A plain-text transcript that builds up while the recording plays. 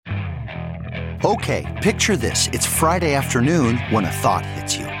Okay, picture this. It's Friday afternoon when a thought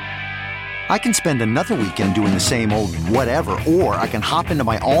hits you. I can spend another weekend doing the same old whatever, or I can hop into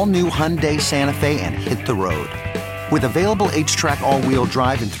my all-new Hyundai Santa Fe and hit the road. With available H-Track all-wheel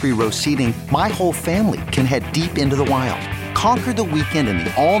drive and 3-row seating, my whole family can head deep into the wild. Conquer the weekend in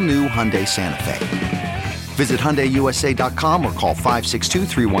the all-new Hyundai Santa Fe. Visit HyundaiUSA.com or call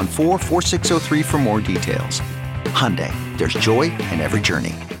 562-314-4603 for more details. Hyundai, there's joy in every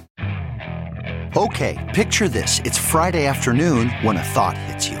journey. Okay, picture this. It's Friday afternoon when a thought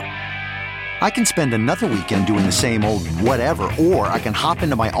hits you. I can spend another weekend doing the same old whatever, or I can hop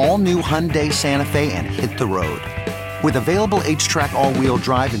into my all-new Hyundai Santa Fe and hit the road. With available H-Track all-wheel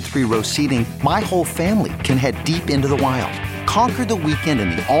drive and 3-row seating, my whole family can head deep into the wild. Conquer the weekend in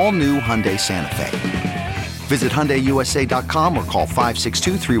the all-new Hyundai Santa Fe. Visit HyundaiUSA.com or call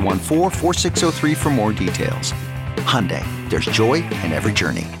 562-314-4603 for more details. Hyundai, there's joy in every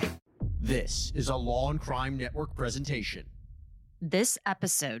journey. This is a Law and Crime Network presentation. This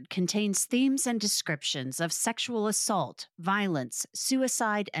episode contains themes and descriptions of sexual assault, violence,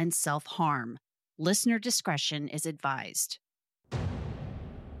 suicide, and self-harm. Listener discretion is advised.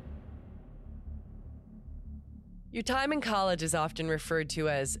 Your time in college is often referred to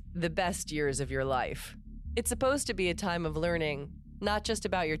as the best years of your life. It's supposed to be a time of learning, not just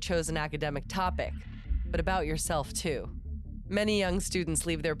about your chosen academic topic, but about yourself too. Many young students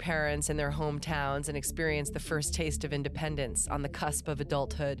leave their parents and their hometowns and experience the first taste of independence on the cusp of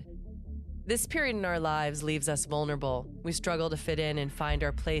adulthood. This period in our lives leaves us vulnerable. We struggle to fit in and find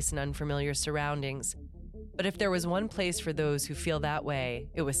our place in unfamiliar surroundings. But if there was one place for those who feel that way,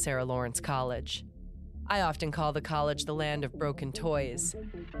 it was Sarah Lawrence College. I often call the college the land of broken toys.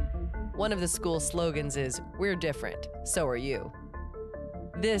 One of the school's slogans is, "We're different, so are you."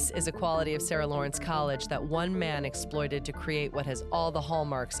 This is a quality of Sarah Lawrence College that one man exploited to create what has all the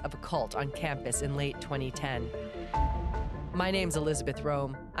hallmarks of a cult on campus in late 2010. My name's Elizabeth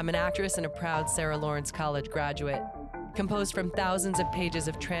Rome. I'm an actress and a proud Sarah Lawrence College graduate. Composed from thousands of pages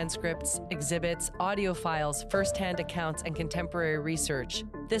of transcripts, exhibits, audio files, first-hand accounts, and contemporary research,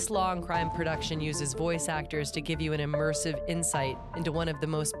 this Law and Crime production uses voice actors to give you an immersive insight into one of the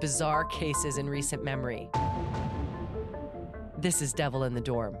most bizarre cases in recent memory. This is Devil in the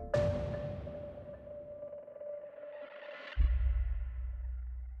Dorm.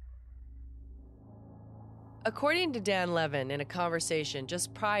 According to Dan Levin, in a conversation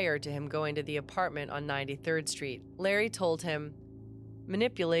just prior to him going to the apartment on 93rd Street, Larry told him,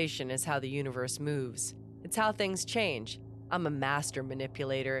 "Manipulation is how the universe moves. It's how things change. I'm a master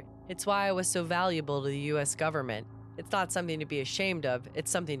manipulator. It's why I was so valuable to the U.S. government. It's not something to be ashamed of,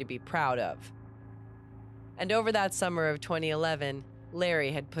 it's something to be proud of." And over that summer of 2011,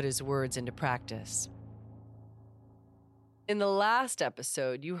 Larry had put his words into practice. In the last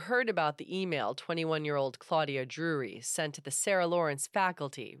episode, you heard about the email 21-year-old Claudia Drury sent to the Sarah Lawrence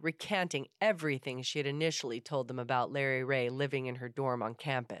faculty recanting everything she had initially told them about Larry Ray living in her dorm on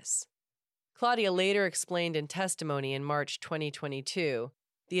campus. Claudia later explained in testimony in March 2022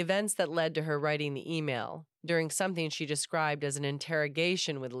 the events that led to her writing the email during something she described as an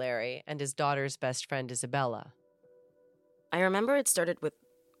interrogation with Larry and his daughter's best friend Isabella. I remember it started with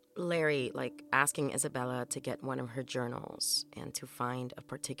Larry, asking Isabella to get one of her journals and to find a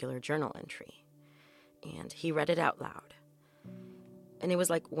particular journal entry. And he read it out loud. And it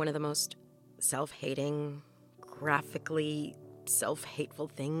was one of the most self-hating, graphically self-hateful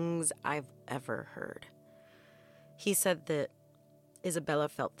things I've ever heard. He said that Isabella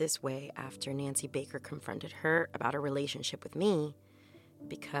felt this way after Nancy Baker confronted her about her relationship with me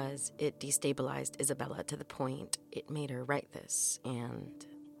because it destabilized Isabella to the point it made her write this and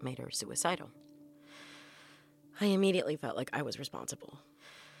made her suicidal. I immediately felt like I was responsible.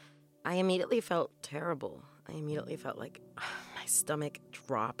 I immediately felt terrible. I immediately felt like my stomach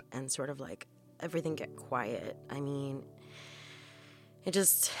drop and sort of everything get quiet. I mean, it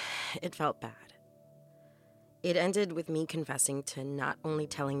felt bad. It ended with me confessing to not only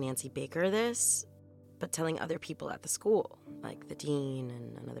telling Nancy Baker this, but telling other people at the school, like the dean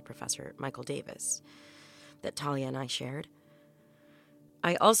and another professor, Michael Davis, that Talia and I shared.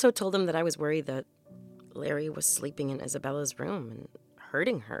 I also told him that I was worried that Larry was sleeping in Isabella's room and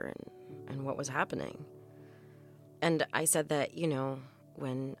hurting her and what was happening. And I said that,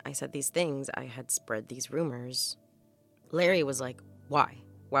 when I said these things, I had spread these rumors. Larry was like, "Why?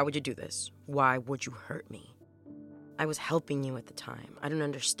 Why would you do this? Why would you hurt me? I was helping you at the time. I don't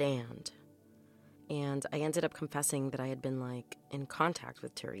understand." And I ended up confessing that I had been in contact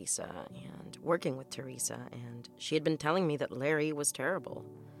with Teresa and working with Teresa, and she had been telling me that Larry was terrible.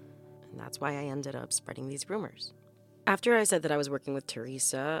 And that's why I ended up spreading these rumors. After I said that I was working with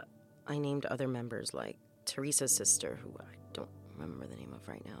Teresa, I named other members, like Teresa's sister, who I don't remember the name of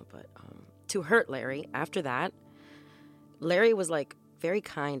right now, but to hurt Larry. After that, Larry was like very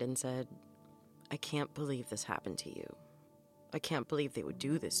kind and said, I can't believe this happened to you. I can't believe they would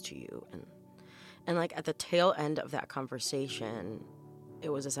do this to you. And like at the tail end of that conversation, it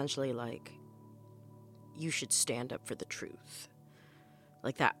was essentially like, you should stand up for the truth.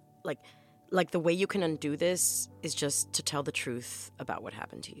 Like that, like the way you can undo this is just to tell the truth about what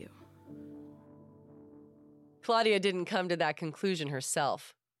happened to you. Claudia didn't come to that conclusion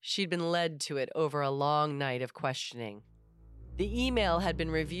herself. She'd been led to it over a long night of questioning. The email had been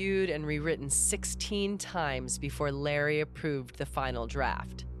reviewed and rewritten 16 times before Larry approved the final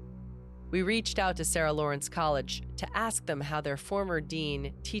draft. We reached out to Sarah Lawrence College to ask them how their former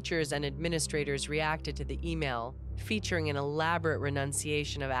dean, teachers, and administrators reacted to the email, featuring an elaborate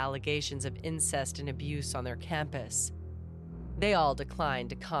renunciation of allegations of incest and abuse on their campus. They all declined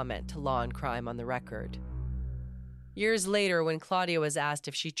to comment to Law and Crime on the record. Years later, when Claudia was asked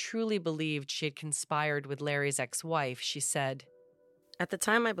if she truly believed she had conspired with Larry's ex-wife, she said, At the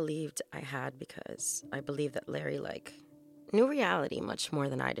time, I believed I had because I believed that Larry, knew reality much more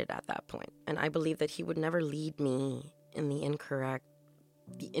than I did at that point. And I believed that he would never lead me in the incorrect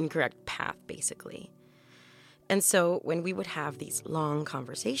path, basically. And so when we would have these long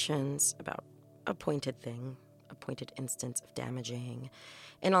conversations about a pointed instance of damaging,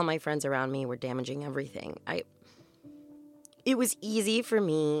 and all my friends around me were damaging everything, it was easy for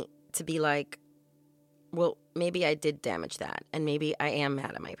me to be like, well, maybe I did damage that, and maybe I am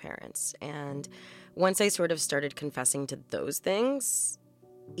mad at my parents. And once I sort of started confessing to those things,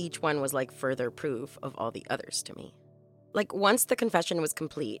 each one was like further proof of all the others to me. Like, once the confession was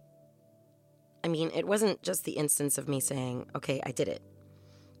complete, I mean, it wasn't just the instance of me saying, okay, I did it.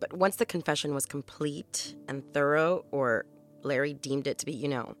 But once the confession was complete and thorough, or Larry deemed it to be,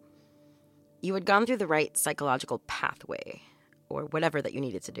 you had gone through the right psychological pathway, or whatever that you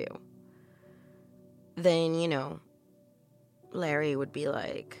needed to do, then, Larry would be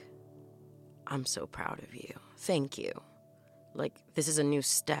like, I'm so proud of you. Thank you. Like, this is a new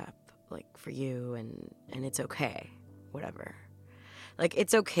step, for you, and it's okay. Whatever. Like,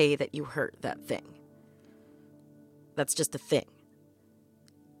 it's okay that you hurt that thing. That's just a thing.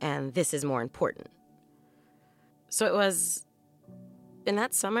 And this is more important. So it was, in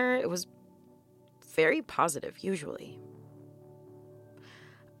that summer, it was very positive, usually.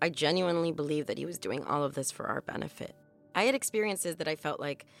 I genuinely believe that he was doing all of this for our benefit. I had experiences that I felt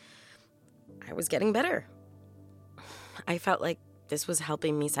like I was getting better. I felt like this was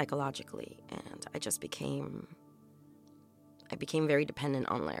helping me psychologically, and I became very dependent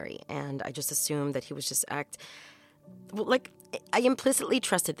on Larry, and I just assumed that he was just I implicitly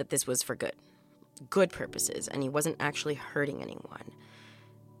trusted that this was for good purposes, and he wasn't actually hurting anyone.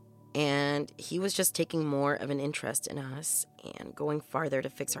 And he was just taking more of an interest in us and going farther to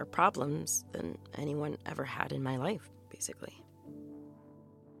fix our problems than anyone ever had in my life, basically.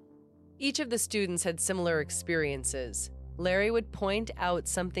 Each of the students had similar experiences. Larry would point out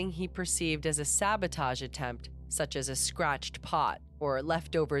something he perceived as a sabotage attempt, such as a scratched pot or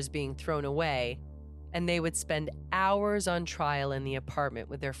leftovers being thrown away, and they would spend hours on trial in the apartment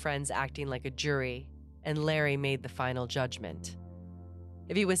with their friends acting like a jury, and Larry made the final judgment.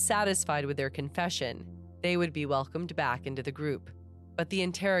 If he was satisfied with their confession, they would be welcomed back into the group, but the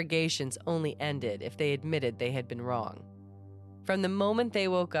interrogations only ended if they admitted they had been wrong. From the moment they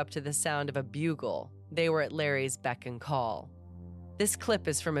woke up to the sound of a bugle, they were at Larry's beck and call. This clip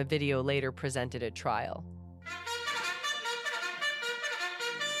is from a video later presented at trial.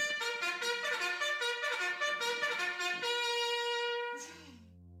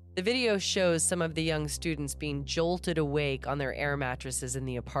 The video shows some of the young students being jolted awake on their air mattresses in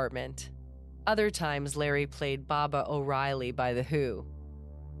the apartment. Other times, Larry played Baba O'Reilly by The Who.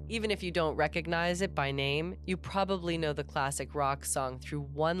 Even if you don't recognize it by name, you probably know the classic rock song through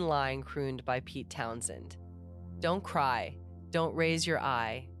one line crooned by Pete Townsend. Don't cry, don't raise your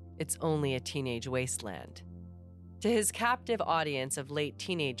eye, it's only a teenage wasteland. To his captive audience of late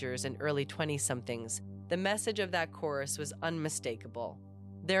teenagers and early 20-somethings, the message of that chorus was unmistakable.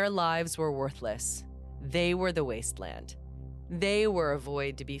 Their lives were worthless. They were the wasteland. They were a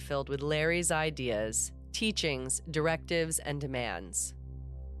void to be filled with Larry's ideas, teachings, directives, and demands.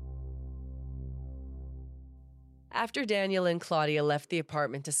 After Daniel and Claudia left the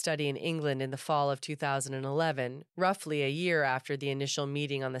apartment to study in England in the fall of 2011, roughly a year after the initial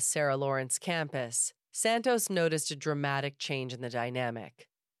meeting on the Sarah Lawrence campus, Santos noticed a dramatic change in the dynamic.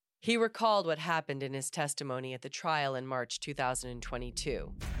 He recalled what happened in his testimony at the trial in March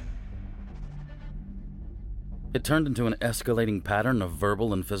 2022. It turned into an escalating pattern of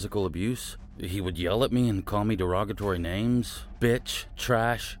verbal and physical abuse. He would yell at me and call me derogatory names. Bitch,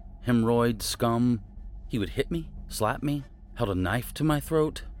 trash, hemorrhoid, scum. He would hit me, slap me, held a knife to my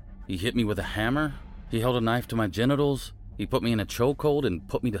throat. He hit me with a hammer. He held a knife to my genitals. He put me in a chokehold and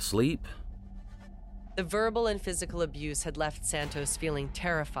put me to sleep. The verbal and physical abuse had left Santos feeling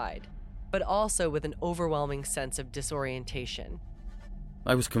terrified, but also with an overwhelming sense of disorientation.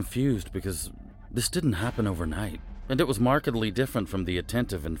 I was confused because this didn't happen overnight, and it was markedly different from the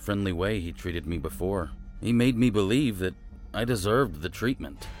attentive and friendly way he treated me before. He made me believe that I deserved the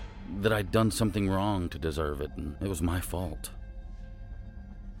treatment, that I'd done something wrong to deserve it, and it was my fault.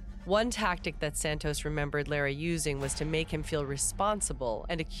 One tactic that Santos remembered Larry using was to make him feel responsible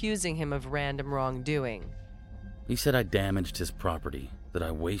and accusing him of random wrongdoing. He said I damaged his property, that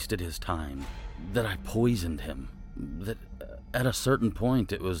I wasted his time, that I poisoned him, that at a certain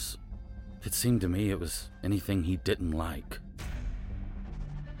point it seemed to me it was anything he didn't like.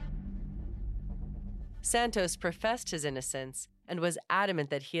 Santos professed his innocence and was adamant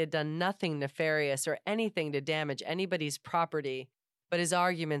that he had done nothing nefarious or anything to damage anybody's property, but his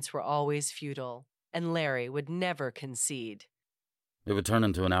arguments were always futile, and Larry would never concede. It would turn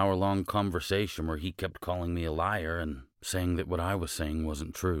into an hour-long conversation where he kept calling me a liar and saying that what I was saying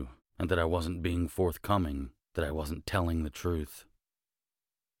wasn't true, and that I wasn't being forthcoming, that I wasn't telling the truth.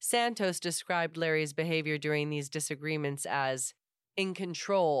 Santos described Larry's behavior during these disagreements as in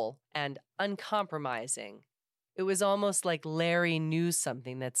control and uncompromising. It was almost like Larry knew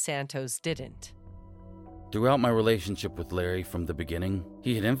something that Santos didn't. Throughout my relationship with Larry from the beginning,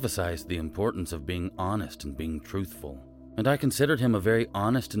 he had emphasized the importance of being honest and being truthful. And I considered him a very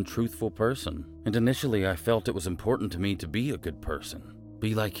honest and truthful person. And initially I felt it was important to me to be a good person.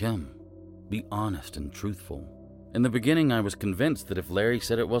 Be like him. Be honest and truthful. In the beginning I was convinced that if Larry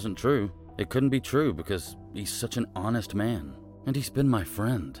said it wasn't true, it couldn't be true because he's such an honest man. And he's been my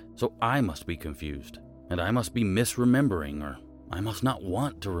friend, so I must be confused. And I must be misremembering, or I must not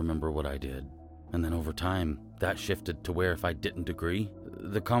want to remember what I did. And then over time, that shifted to where if I didn't agree,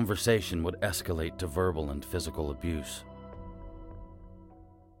 the conversation would escalate to verbal and physical abuse.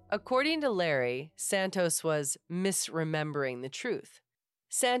 According to Larry, Santos was misremembering the truth.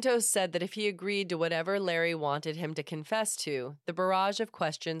 Santos said that if he agreed to whatever Larry wanted him to confess to, the barrage of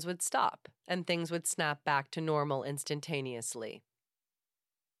questions would stop, and things would snap back to normal instantaneously.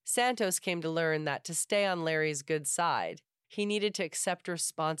 Santos came to learn that to stay on Larry's good side, he needed to accept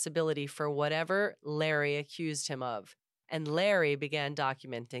responsibility for whatever Larry accused him of, and Larry began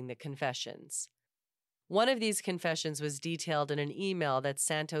documenting the confessions. One of these confessions was detailed in an email that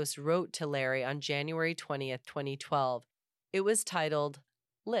Santos wrote to Larry on January 20th, 2012. It was titled,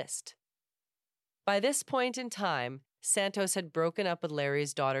 List. By this point in time, Santos had broken up with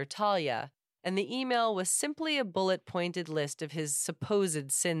Larry's daughter Talia, and the email was simply a bullet-pointed list of his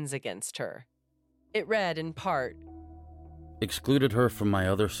supposed sins against her. It read, in part, Excluded her from my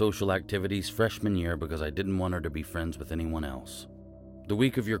other social activities freshman year because I didn't want her to be friends with anyone else. The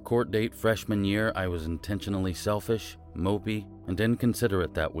week of your court date freshman year, I was intentionally selfish, mopey, and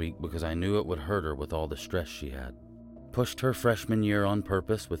inconsiderate that week because I knew it would hurt her with all the stress she had. Pushed her freshman year on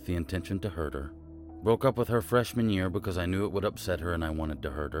purpose with the intention to hurt her. Broke up with her freshman year because I knew it would upset her and I wanted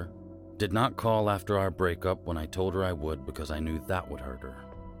to hurt her. Did not call after our breakup when I told her I would because I knew that would hurt her.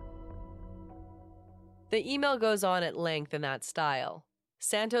 The email goes on at length in that style.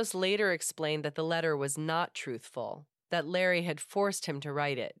 Santos later explained that the letter was not truthful, that Larry had forced him to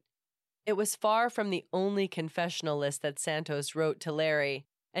write it. It was far from the only confessional list that Santos wrote to Larry,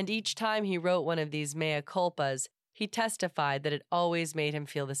 and each time he wrote one of these mea culpas, he testified that it always made him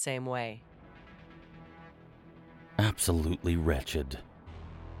feel the same way. Absolutely wretched.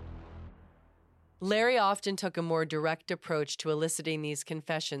 Larry often took a more direct approach to eliciting these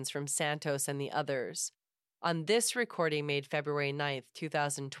confessions from Santos and the others. On this recording made February 9th,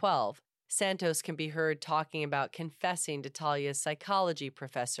 2012, Santos can be heard talking about confessing to Talia's psychology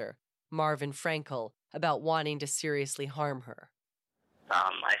professor, Marvin Frankel, about wanting to seriously harm her.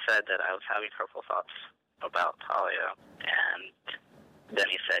 I said that I was having hurtful thoughts about Talia, and then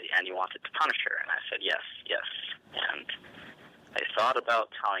he said, and you wanted to punish her, and I said, yes. And I thought about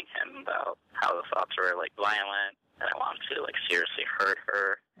telling him about how the thoughts were, violent, and I wanted to, seriously hurt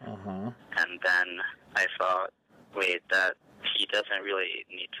her. And then I thought, wait, that he doesn't really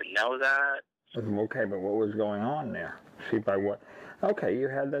need to know that. Okay, but what was going on there? See, by what? Okay, you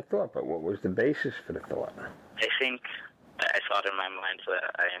had that thought, but what was the basis for the thought? I think I thought in my mind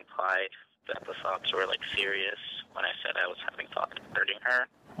that I implied that the thoughts were, serious when I said I was having thoughts of hurting her.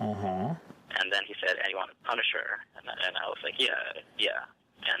 And then he said, and you want to punish her. And I was like, yeah.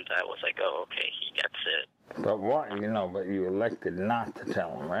 And I was like, oh, okay, he gets it. But why? But you elected not to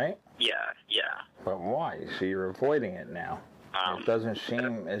tell him, right? Yeah. But why? So you're avoiding it now. It doesn't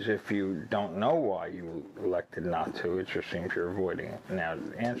seem as if you don't know why you elected not to. It just seems you're avoiding it. Now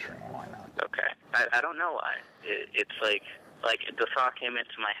answering why not. Okay. I don't know why. It's like the thought came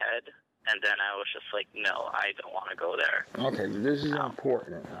into my head, and then I was just like, no, I don't want to go there. Okay, but this is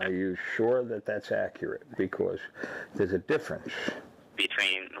important. Are you sure that that's accurate? Because there's a difference.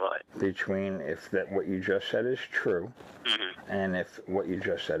 Between what? Between what you just said is true, and if what you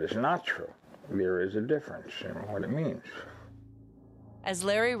just said is not true. There is a difference in what it means. As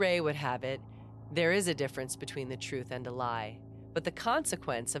Larry Ray would have it, there is a difference between the truth and a lie. But the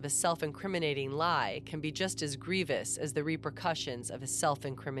consequence of a self-incriminating lie can be just as grievous as the repercussions of a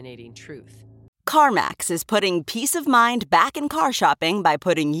self-incriminating truth. CarMax is putting peace of mind back in car shopping by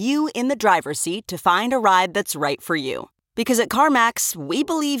putting you in the driver's seat to find a ride that's right for you. Because at CarMax, we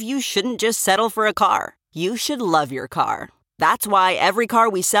believe you shouldn't just settle for a car. You should love your car. That's why every car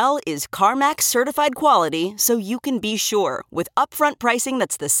we sell is CarMax certified quality, so you can be sure with upfront pricing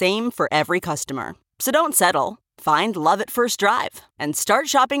that's the same for every customer. So don't settle. Find love at first drive and start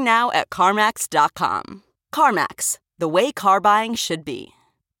shopping now at CarMax.com. CarMax, the way car buying should be.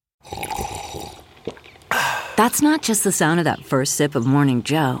 That's not just the sound of that first sip of Morning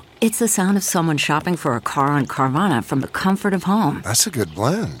Joe. It's the sound of someone shopping for a car on Carvana from the comfort of home. That's a good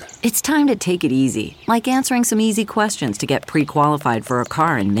blend. It's time to take it easy, like answering some easy questions to get pre-qualified for a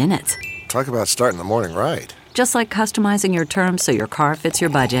car in minutes. Talk about starting the morning right. Just like customizing your terms so your car fits your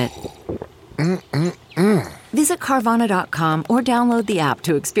budget. Visit Carvana.com or download the app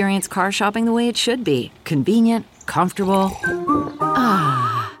to experience car shopping the way it should be. Convenient, comfortable.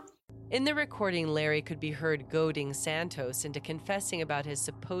 In the recording, Larry could be heard goading Santos into confessing about his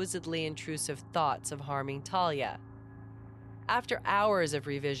supposedly intrusive thoughts of harming Talia. After hours of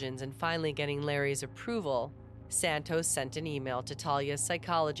revisions and finally getting Larry's approval, Santos sent an email to Talia's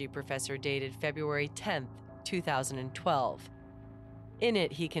psychology professor dated February 10th, 2012. In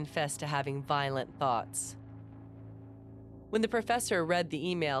it, he confessed to having violent thoughts. When the professor read the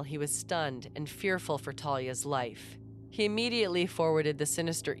email, he was stunned and fearful for Talia's life. He immediately forwarded the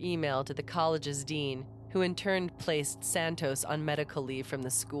sinister email to the college's dean, who in turn placed Santos on medical leave from the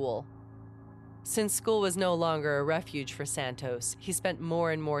school. Since school was no longer a refuge for Santos, he spent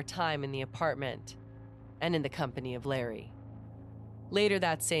more and more time in the apartment and in the company of Larry. Later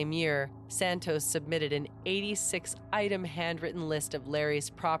that same year, Santos submitted an 86-item handwritten list of Larry's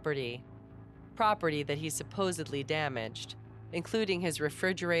property that he supposedly damaged, including his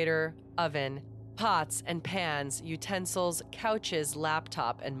refrigerator, oven, pots and pans, utensils, couches,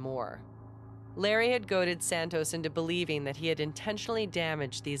 laptop, and more. Larry had goaded Santos into believing that he had intentionally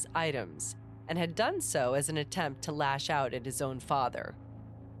damaged these items and had done so as an attempt to lash out at his own father.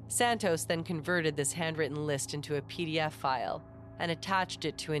 Santos then converted this handwritten list into a PDF file and attached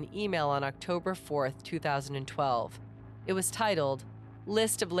it to an email on October 4th, 2012. It was titled,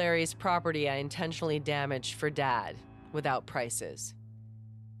 "List of Larry's property I intentionally damaged for Dad, without prices."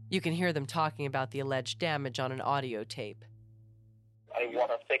 You can hear them talking about the alleged damage on an audio tape. I want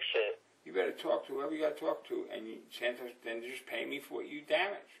to fix it. You better talk to whoever you got to talk to, and Santos, then just pay me for what you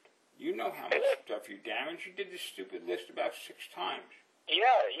damaged. You know how much stuff you damaged. You did this stupid list about 6 times. Yeah,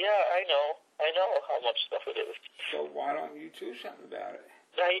 I know. I know how much stuff it is. So why don't you do something about it?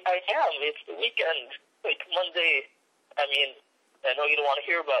 I am. It's the weekend. Like Monday. I mean, I know you don't want to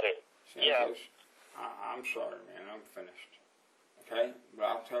hear about it. Santos, yeah. I'm sorry, man. I'm finished. Okay? But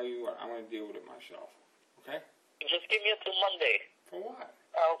I'll tell you what, I'm going to deal with it myself. Okay? Just give me until Monday. For what?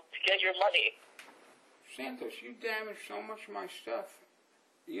 To get your money. Santos, you damaged so much of my stuff.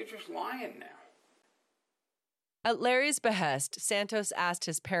 You're just lying now. At Larry's behest, Santos asked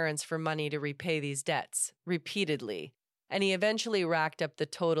his parents for money to repay these debts, repeatedly, and he eventually racked up the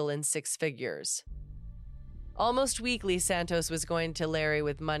total in 6 figures. Almost weekly, Santos was going to Larry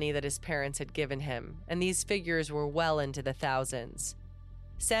with money that his parents had given him, and these figures were well into the thousands.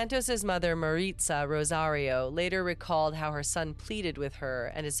 Santos's mother, Maritza Rosario, later recalled how her son pleaded with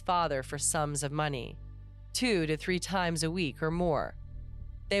her and his father for sums of money, 2 to 3 times a week or more.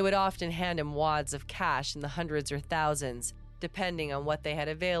 They would often hand him wads of cash in the hundreds or thousands, depending on what they had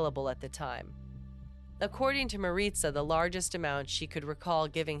available at the time. According to Maritza, the largest amount she could recall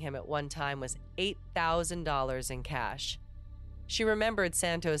giving him at one time was $8,000 in cash. She remembered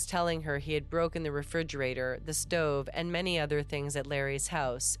Santos telling her he had broken the refrigerator, the stove, and many other things at Larry's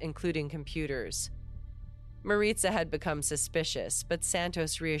house, including computers. Maritza had become suspicious, but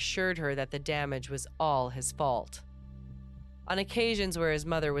Santos reassured her that the damage was all his fault. On occasions where his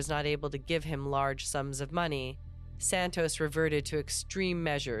mother was not able to give him large sums of money, Santos reverted to extreme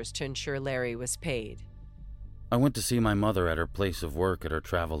measures to ensure Larry was paid. I went to see my mother at her place of work at her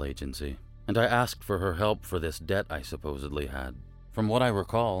travel agency, and I asked for her help for this debt I supposedly had. From what I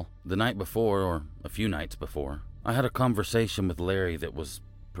recall, the night before, or a few nights before, I had a conversation with Larry that was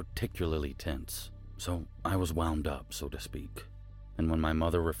particularly tense, so I was wound up, so to speak. And when my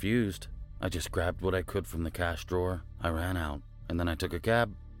mother refused, I just grabbed what I could from the cash drawer, I ran out, and then I took a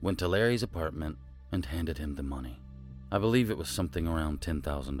cab, went to Larry's apartment, and handed him the money. I believe it was something around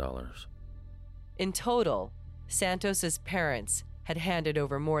 $10,000. In total, Santos's parents had handed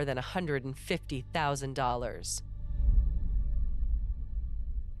over more than $150,000.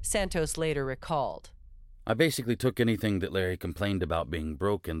 Santos later recalled, I basically took anything that Larry complained about being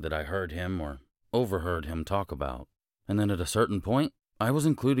broken that I heard him or overheard him talk about, and then at a certain point, I was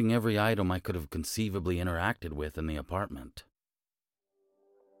including every item I could have conceivably interacted with in the apartment.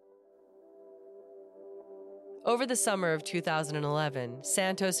 Over the summer of 2011,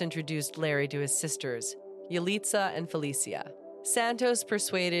 Santos introduced Larry to his sisters, Yelitsa and Felicia. Santos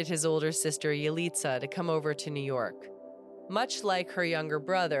persuaded his older sister, Yelitsa, to come over to New York. Much like her younger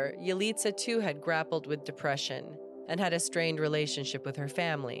brother, Yelitsa too had grappled with depression and had a strained relationship with her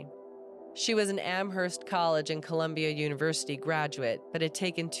family. She was an Amherst College and Columbia University graduate, but had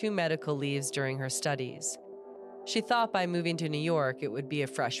taken 2 medical leaves during her studies. She thought by moving to New York it would be a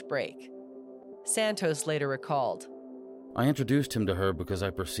fresh break. Santos later recalled, I introduced him to her because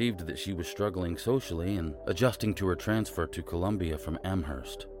I perceived that she was struggling socially and adjusting to her transfer to Columbia from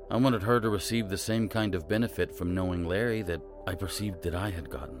Amherst. I wanted her to receive the same kind of benefit from knowing Larry that I perceived that I had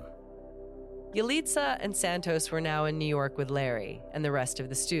gotten. Yelitsa and Santos were now in New York with Larry and the rest of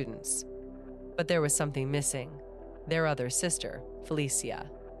the students. But there was something missing: their other sister,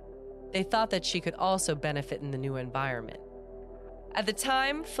 Felicia. They thought that she could also benefit in the new environment. At the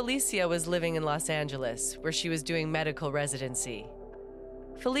time, Felicia was living in Los Angeles, where she was doing medical residency.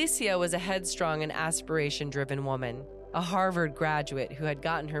 Felicia was a headstrong and aspiration-driven woman, a Harvard graduate who had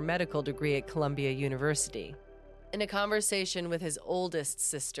gotten her medical degree at Columbia University. In a conversation with his oldest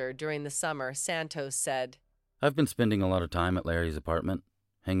sister during the summer, Santos said, I've been spending a lot of time at Larry's apartment,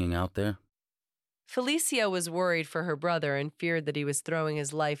 hanging out there. Felicia was worried for her brother and feared that he was throwing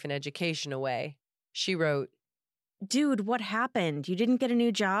his life and education away. She wrote, Dude, what happened? You didn't get a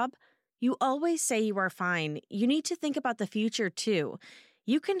new job? You always say you are fine. You need to think about the future, too.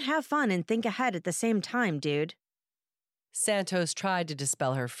 You can have fun and think ahead at the same time, dude. Santos tried to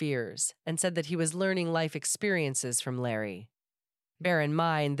dispel her fears and said that he was learning life experiences from Larry. Bear in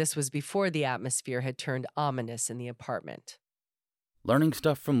mind, this was before the atmosphere had turned ominous in the apartment. Learning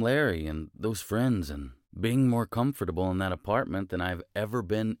stuff from Larry and those friends and being more comfortable in that apartment than I've ever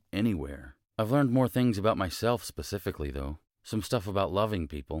been anywhere. I've learned more things about myself specifically, though. Some stuff about loving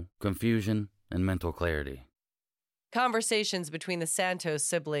people, confusion, and mental clarity. Conversations between the Santos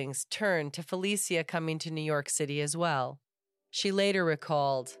siblings turned to Felicia coming to New York City as well. She later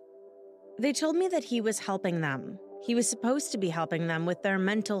recalled, They told me that he was helping them. He was supposed to be helping them with their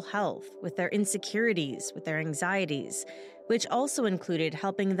mental health, with their insecurities, with their anxieties, which also included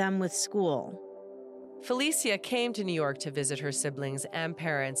helping them with school. Felicia came to New York to visit her siblings and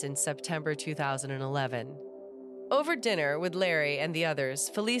parents in September 2011. Over dinner with Larry and the others,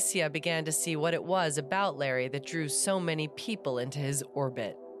 Felicia began to see what it was about Larry that drew so many people into his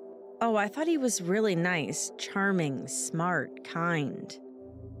orbit. Oh, I thought he was really nice, charming, smart, kind.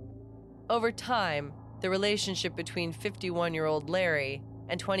 Over time, the relationship between 51-year-old Larry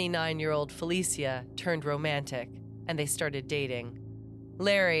and 29-year-old Felicia turned romantic, and they started dating.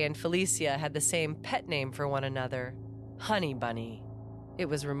 Larry and Felicia had the same pet name for one another, Honey Bunny. It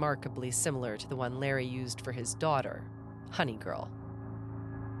was remarkably similar to the one Larry used for his daughter, Honey Girl.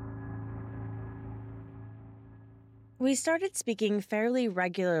 We started speaking fairly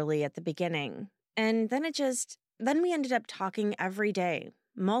regularly at the beginning, and then we ended up talking every day,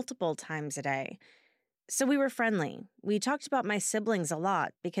 multiple times a day. So we were friendly. We talked about my siblings a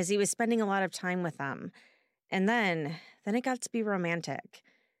lot because he was spending a lot of time with them. And then it got to be romantic.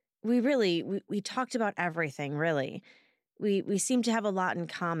 We talked about everything, really. We seemed to have a lot in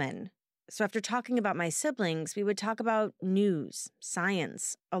common. So after talking about my siblings, we would talk about news,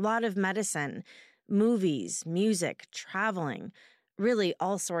 science, a lot of medicine, movies, music, traveling, really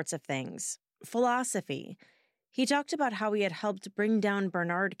all sorts of things. Philosophy. He talked about how he had helped bring down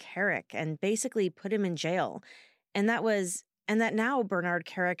Bernard Kerik and basically put him in jail. And that now Bernard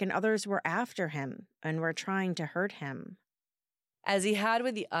Kerik and others were after him and were trying to hurt him. As he had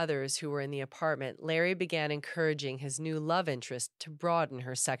with the others who were in the apartment, Larry began encouraging his new love interest to broaden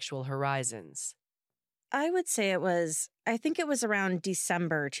her sexual horizons. I would say I think it was around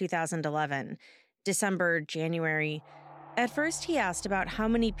December 2011. December, January. At first, he asked about how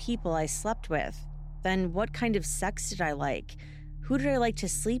many people I slept with. Then, what kind of sex did I like? Who did I like to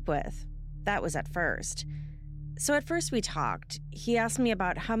sleep with? That was at first. So at first we talked. He asked me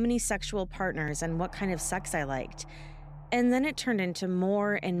about how many sexual partners and what kind of sex I liked. And then it turned into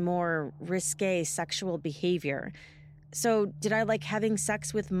more and more risque sexual behavior. So did I like having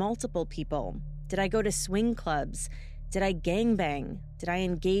sex with multiple people? Did I go to swing clubs? Did I gangbang? Did I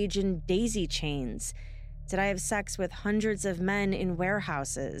engage in daisy chains? Did I have sex with hundreds of men in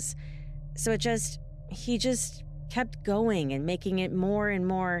warehouses? So he just kept going and making it more and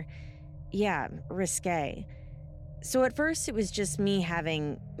more, risque. So at first it was just me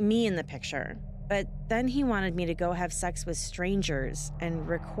having me in the picture, but then he wanted me to go have sex with strangers and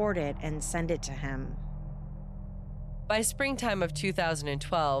record it and send it to him. By springtime of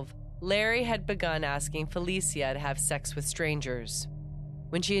 2012, Larry had begun asking Felicia to have sex with strangers.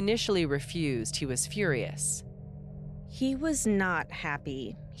 When she initially refused, he was furious. He was not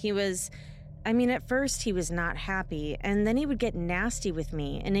happy. At first he was not happy, and then he would get nasty with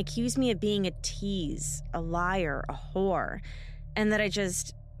me and accuse me of being a tease, a liar, a whore, and that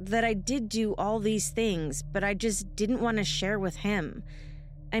I did do all these things, but I just didn't want to share with him.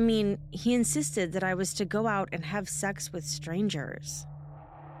 He insisted that I was to go out and have sex with strangers.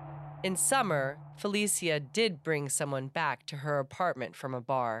 In summer, Felicia did bring someone back to her apartment from a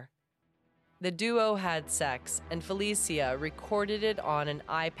bar. The duo had sex, and Felicia recorded it on an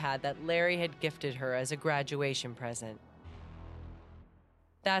iPad that Larry had gifted her as a graduation present.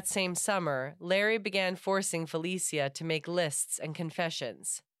 That same summer, Larry began forcing Felicia to make lists and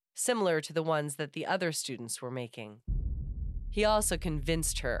confessions, similar to the ones that the other students were making. He also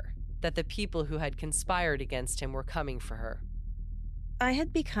convinced her that the people who had conspired against him were coming for her. I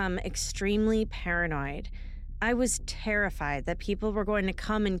had become extremely paranoid. I was terrified that people were going to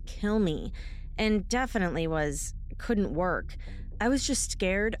come and kill me, and definitely couldn't work. I was just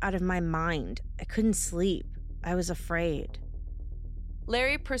scared out of my mind. I couldn't sleep. I was afraid.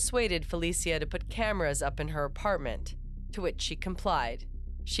 Larry persuaded Felicia to put cameras up in her apartment, to which she complied.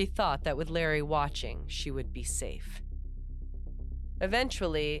 She thought that with Larry watching, she would be safe.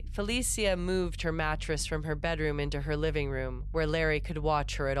 Eventually, Felicia moved her mattress from her bedroom into her living room, where Larry could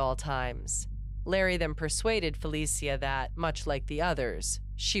watch her at all times. Larry then persuaded Felicia that, much like the others,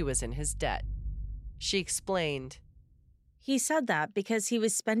 she was in his debt. She explained, He said that because he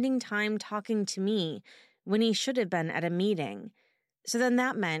was spending time talking to me when he should have been at a meeting. So then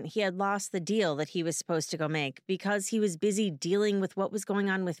that meant he had lost the deal that he was supposed to go make because he was busy dealing with what was going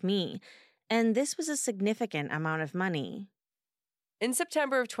on with me. And this was a significant amount of money. In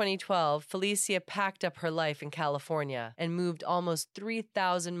September of 2012, Felicia packed up her life in California and moved almost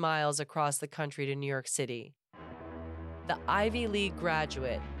 3,000 miles across the country to New York City. The Ivy League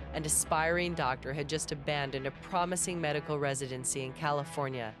graduate and aspiring doctor had just abandoned a promising medical residency in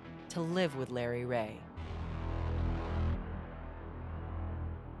California to live with Larry Ray.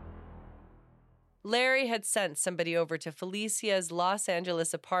 Larry had sent somebody over to Felicia's Los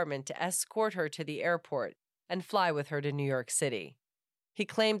Angeles apartment to escort her to the airport and fly with her to New York City. He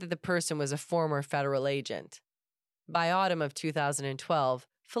claimed that the person was a former federal agent. By autumn of 2012,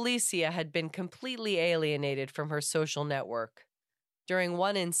 Felicia had been completely alienated from her social network. During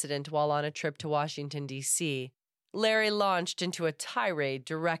one incident while on a trip to Washington, D.C., Larry launched into a tirade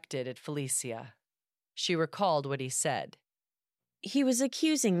directed at Felicia. She recalled what he said. He was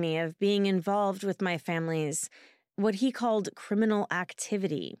accusing me of being involved with my family's, what he called criminal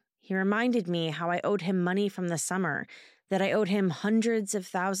activity. He reminded me how I owed him money from the summer, that I owed him hundreds of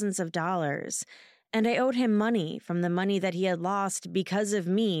thousands of dollars, and I owed him money from the money that he had lost because of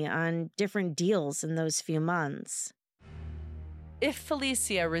me on different deals in those few months. If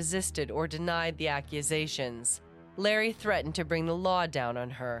Felicia resisted or denied the accusations, Larry threatened to bring the law down on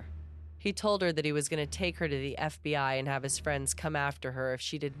her. He told her that he was going to take her to the FBI and have his friends come after her if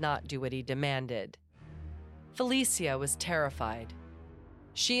she did not do what he demanded. Felicia was terrified.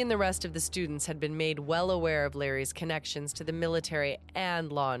 She and the rest of the students had been made well aware of Larry's connections to the military and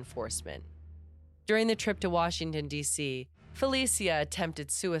law enforcement. During the trip to Washington, D.C., Felicia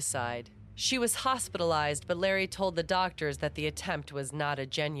attempted suicide. She was hospitalized, but Larry told the doctors that the attempt was not a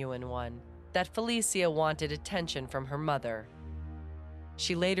genuine one, that Felicia wanted attention from her mother.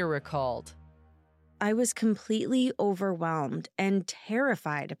 She later recalled, I was completely overwhelmed and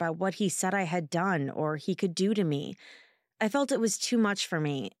terrified about what he said I had done or he could do to me. I felt it was too much for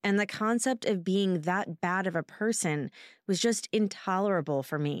me, and the concept of being that bad of a person was just intolerable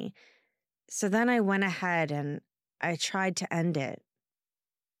for me. So then I went ahead and I tried to end it.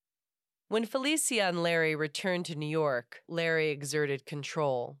 When Felicia and Larry returned to New York, Larry exerted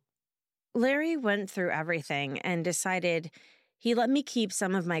control. Larry went through everything and decided he let me keep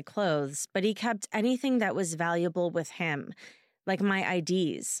some of my clothes, but he kept anything that was valuable with him, like my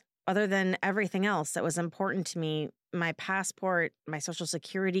IDs, other than everything else that was important to me, my passport, my social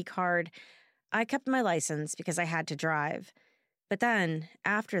security card. I kept my license because I had to drive. But then,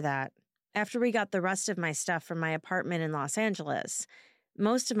 after that, after we got the rest of my stuff from my apartment in Los Angeles,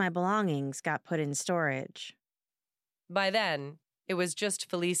 most of my belongings got put in storage. By then, it was just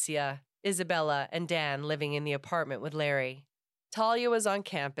Felicia, Isabella, and Dan living in the apartment with Larry. Talia was on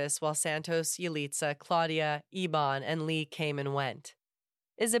campus while Santos, Yalitza, Claudia, Iban, and Lee came and went.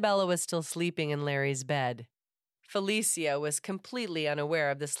 Isabella was still sleeping in Larry's bed. Felicia was completely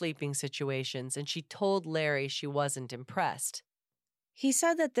unaware of the sleeping situations, and she told Larry she wasn't impressed. He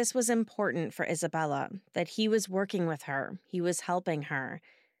said that this was important for Isabella, that he was working with her, he was helping her.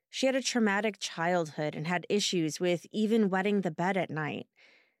 She had a traumatic childhood and had issues with even wetting the bed at night.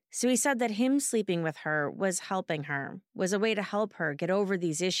 So he said that him sleeping with her was helping her, was a way to help her get over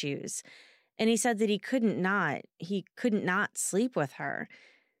these issues. And he said that he couldn't not sleep with her.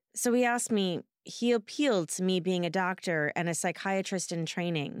 So he asked me, he appealed to me being a doctor and a psychiatrist in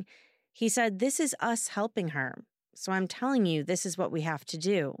training. He said, this is us helping her. So I'm telling you, this is what we have to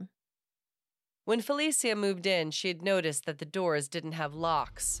do. When Felicia moved in, she had noticed that the doors didn't have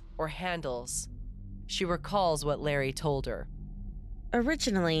locks or handles. She recalls what Larry told her.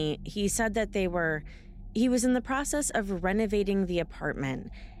 Originally, he said that he was in the process of renovating the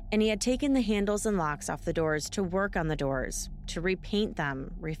apartment, and he had taken the handles and locks off the doors to work on the doors, to repaint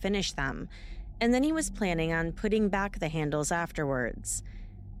them, refinish them, and then he was planning on putting back the handles afterwards.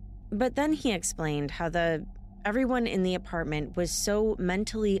 But then he explained how everyone in the apartment was so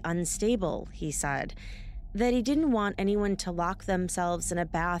mentally unstable, he said, that he didn't want anyone to lock themselves in a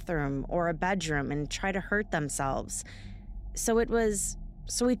bathroom or a bedroom and try to hurt themselves.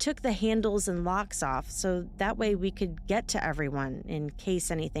 So he took the handles and locks off so that way we could get to everyone in case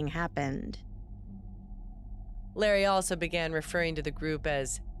anything happened. Larry also began referring to the group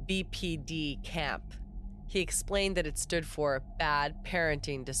as BPD Camp. He explained that it stood for Bad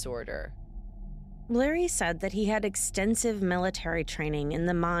Parenting Disorder. Larry said that he had extensive military training in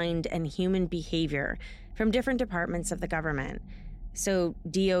the mind and human behavior from different departments of the government. So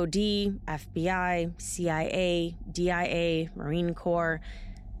DOD, FBI, CIA, DIA, Marine Corps.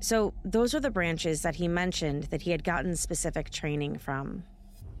 So those are the branches that he mentioned that he had gotten specific training from.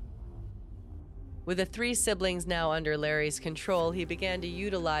 With the 3 siblings now under Larry's control, he began to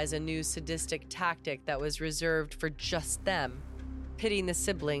utilize a new sadistic tactic that was reserved for just them, pitting the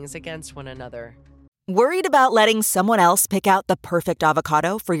siblings against one another. Worried about letting someone else pick out the perfect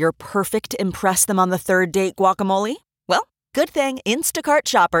avocado for your perfect impress them on the third date guacamole? Well, good thing Instacart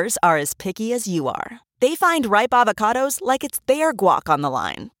shoppers are as picky as you are. They find ripe avocados like it's their guac on the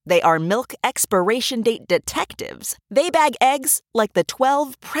line. They are milk expiration date detectives. They bag eggs like the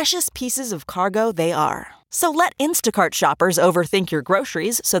 12 precious pieces of cargo they are. So let Instacart shoppers overthink your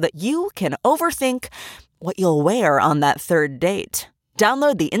groceries so that you can overthink what you'll wear on that third date.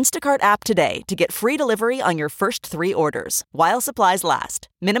 Download the Instacart app today to get free delivery on your first 3 orders, while supplies last.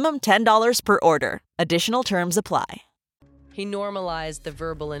 Minimum $10 per order. Additional terms apply. He normalized the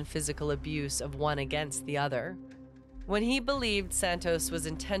verbal and physical abuse of one against the other. When he believed Santos was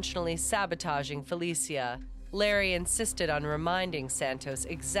intentionally sabotaging Felicia, Larry insisted on reminding Santos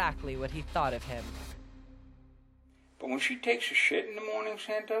exactly what he thought of him. But when she takes a shit in the morning,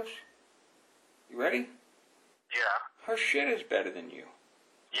 Santos, you ready? Yeah. Her shit is better than you.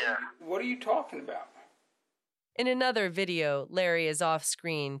 Yeah. What are you talking about? In another video, Larry is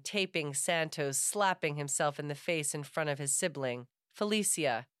off-screen taping Santos slapping himself in the face in front of his sibling,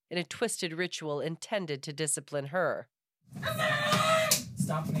 Felicia, in a twisted ritual intended to discipline her.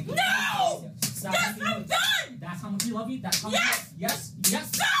 Stop making No! Stop Yes, making I'm noise. done! That's how much you love you? That's how Yes! Yes!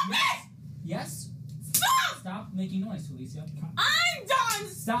 Yes! Stop yes. it! Yes? Stop! Stop making noise, Felicia. I'm done!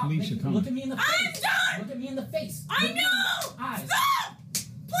 Stop. Felicia, come. Look at me in the face. I'm done! Look at me in the face. I Look at me in know! the eyes. Stop!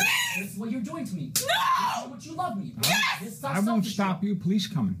 Please! This is what you're doing to me. No! This is how much you love me. Yes! I won't stop you. Police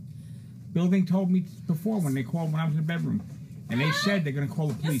coming. Building told me before when they called when I was in the bedroom. And they said they're going to call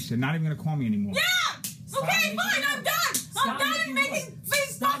the police. They're not even going to call me anymore. Yeah! Okay, fine, I'm done! I'm done and making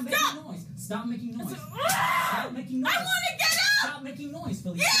face fucked up! Noise. Stop making noise. Ah! Stop making noise. I want to get up! Stop making noise,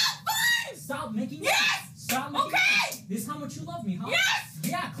 Felicia. Yeah, fine! Stop making noise. Yes! Stop making Okay! noise. This is how much you love me, huh? Yes!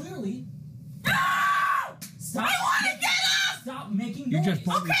 Yeah, clearly. No! Stop. I want to get up! Stop making You noise. just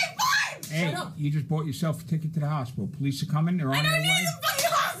bought Okay, fine! Hey, Shut up. you just bought yourself a ticket to the hospital. Police are coming. They're on I their don't way. need the fucking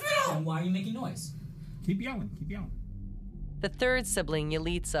hospital! Then why are you making noise? Keep yelling. Keep yelling. The third sibling,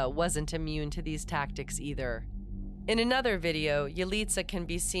 Yalitza, wasn't immune to these tactics either. In another video, Yelitsa can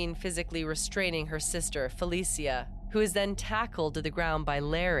be seen physically restraining her sister, Felicia, who is then tackled to the ground by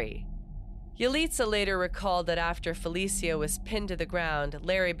Larry. Yelitsa later recalled that after Felicia was pinned to the ground,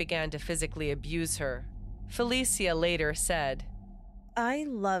 Larry began to physically abuse her. Felicia later said, I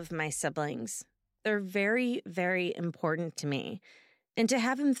love my siblings. They're very, very important to me. And to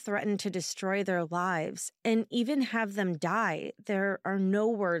have him threaten to destroy their lives and even have them die, there are no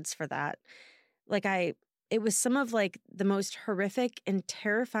words for that. It was some of the most horrific and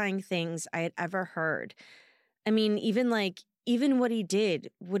terrifying things I had ever heard. I mean, even what he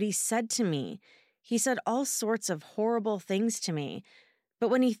did, what he said to me, he said all sorts of horrible things to me. But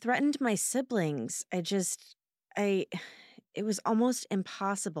when he threatened my siblings, it was almost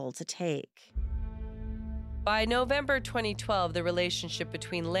impossible to take. By November 2012, the relationship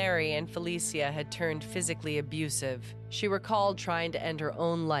between Larry and Felicia had turned physically abusive. She recalled trying to end her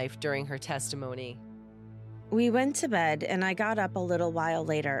own life during her testimony. We went to bed, and I got up a little while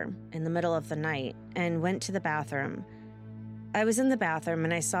later, in the middle of the night, and went to the bathroom. I was in the bathroom,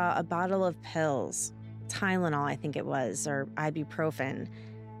 and I saw a bottle of pills, Tylenol, I think it was, or ibuprofen.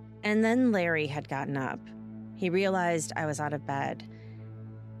 And then Larry had gotten up. He realized I was out of bed.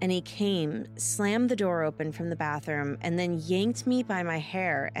 And he came, slammed the door open from the bathroom, and then yanked me by my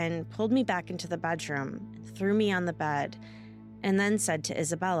hair and pulled me back into the bedroom, threw me on the bed, and then said to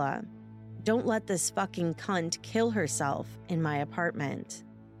Isabella, "Don't let this fucking cunt kill herself in my apartment."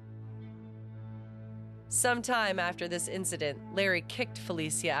 Sometime after this incident, Larry kicked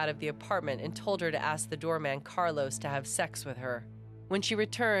Felicia out of the apartment and told her to ask the doorman Carlos to have sex with her. When she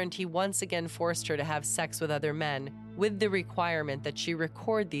returned, he once again forced her to have sex with other men, with the requirement that she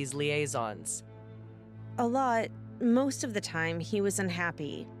record these liaisons. A lot, most of the time, he was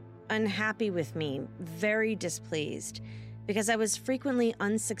unhappy with me, very displeased, because I was frequently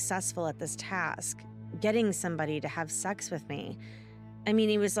unsuccessful at this task, getting somebody to have sex with me. I mean,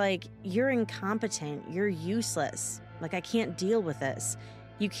 he was like, "You're incompetent, you're useless, I can't deal with this.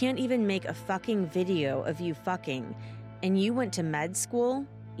 You can't even make a fucking video of you fucking. And you went to med school?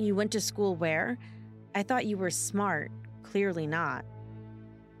 You went to school where? I thought you were smart. Clearly not."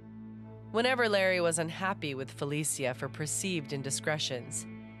 Whenever Larry was unhappy with Felicia for perceived indiscretions,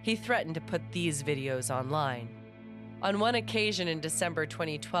 he threatened to put these videos online. On one occasion in December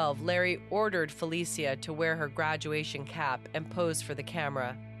 2012, Larry ordered Felicia to wear her graduation cap and pose for the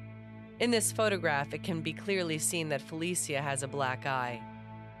camera. In this photograph, it can be clearly seen that Felicia has a black eye.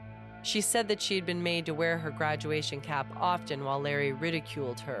 She said that she had been made to wear her graduation cap often while Larry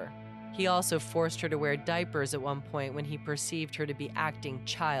ridiculed her. He also forced her to wear diapers at one point when he perceived her to be acting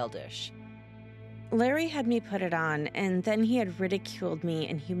childish. Larry had me put it on, and then he had ridiculed me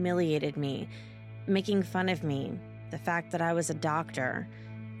and humiliated me, making fun of me, the fact that I was a doctor,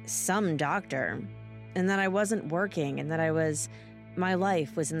 some doctor, and that I wasn't working and that my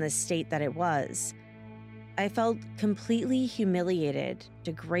life was in the state that it was. I felt completely humiliated,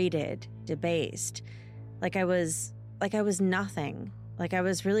 degraded, debased, like I was nothing, like I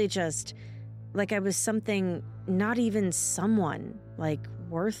was really just, like I was something, not even someone,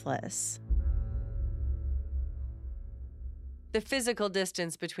 worthless. The physical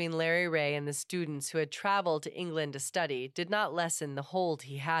distance between Larry Ray and the students who had traveled to England to study did not lessen the hold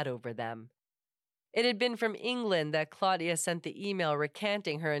he had over them. It had been from England that Claudia sent the email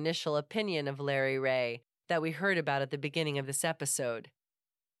recanting her initial opinion of Larry Ray that we heard about at the beginning of this episode.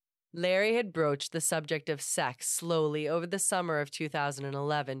 Larry had broached the subject of sex slowly over the summer of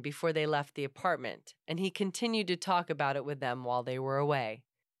 2011 before they left the apartment, and he continued to talk about it with them while they were away.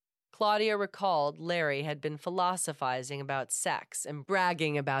 Claudia recalled Larry had been philosophizing about sex and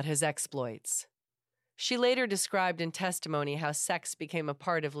bragging about his exploits. She later described in testimony how sex became a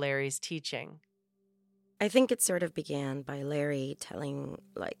part of Larry's teaching. I think it sort of began by Larry telling,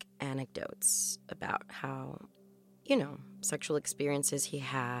 anecdotes about how, sexual experiences he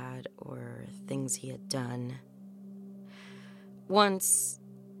had or things he had done. Once,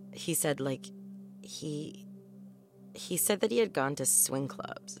 he said, he said that he had gone to swing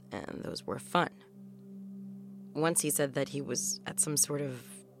clubs, and those were fun. Once he said that he was at some sort of,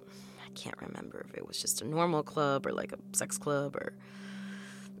 I can't remember if it was just a normal club or a sex club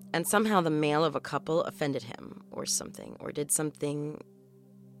and somehow the male of a couple offended him or something, or did something,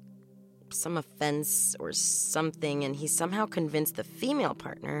 some offense or something, and he somehow convinced the female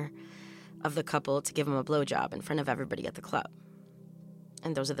partner of the couple to give him a blowjob in front of everybody at the club.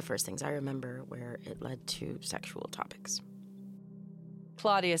 And those are the first things I remember where it led to sexual topics.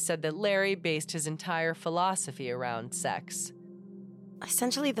 Claudia said that Larry based his entire philosophy around sex.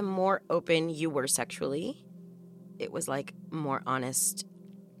 Essentially, the more open you were sexually, it was more honest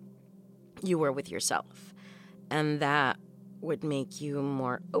you were with yourself. And that would make you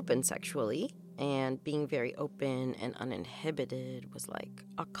more open sexually. And being very open and uninhibited was like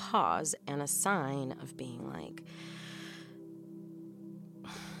a cause and a sign of being like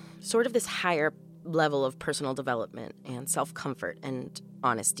sort of this higher level of personal development and self-comfort and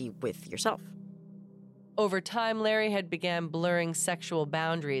honesty with yourself. Over time, Larry had began blurring sexual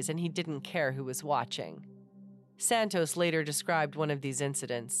boundaries, and he didn't care who was watching. Santos later described one of these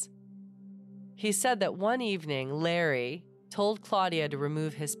incidents. He said that one evening, Larry told Claudia to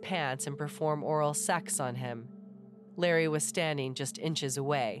remove his pants and perform oral sex on him. Larry was standing just inches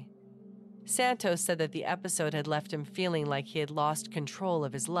away. Santos said that the episode had left him feeling like he had lost control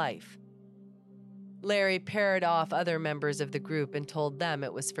of his life. Larry paired off other members of the group and told them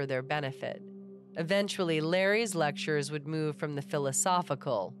it was for their benefit. Eventually, Larry's lectures would move from the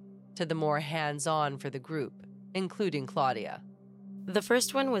philosophical to the more hands-on for the group, including Claudia. The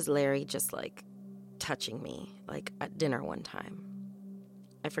first one was Larry just like touching me, like at dinner one time.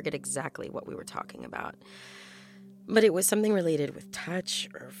 I forget exactly what we were talking about, but it was something related with touch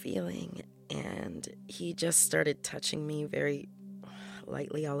or feeling, and he just started touching me very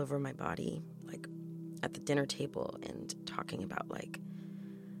lightly all over my body, like at the dinner table, and talking about like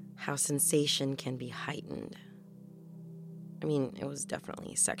how sensation can be heightened. I mean, it was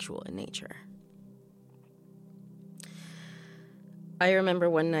definitely sexual in nature. I remember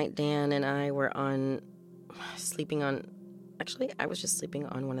one night Dan and I were sleeping on, actually I was just sleeping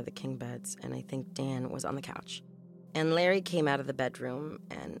on one of the king beds, and I think Dan was on the couch. And Larry came out of the bedroom,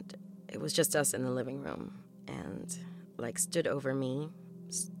 and it was just us in the living room, and like stood over me,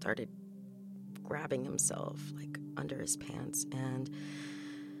 started grabbing himself like under his pants, and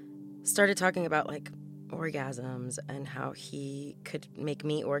started talking about like orgasms and how he could make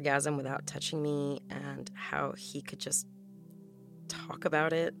me orgasm without touching me, and how he could just talk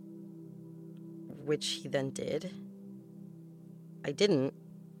about it, which he then did. I didn't,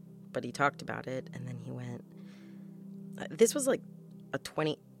 but he talked about it, and then he went. This was like a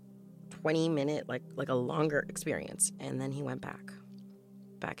 20 minute, like a longer experience, and then he went back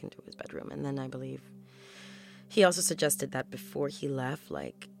into his bedroom. And then I believe he also suggested that before he left,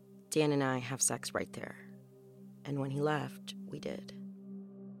 like, Dan and I have sex right there. And when he left, we did.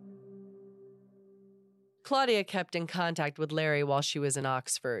 Claudia kept in contact with Larry while she was in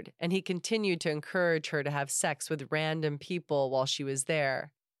Oxford, and he continued to encourage her to have sex with random people while she was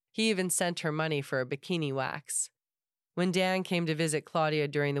there. He even sent her money for a bikini wax. When Dan came to visit Claudia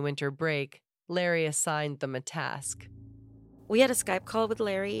during the winter break, Larry assigned them a task. We had a Skype call with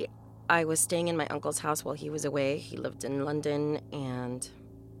Larry. I was staying in my uncle's house while he was away. He lived in London, and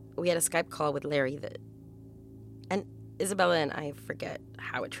we had a Skype call with Larry and Isabella and I forget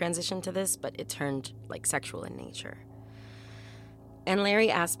how it transitioned to this, but it turned like sexual in nature. And Larry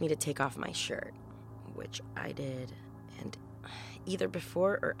asked me to take off my shirt, which I did, and either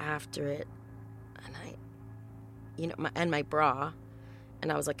before or after it, and my bra,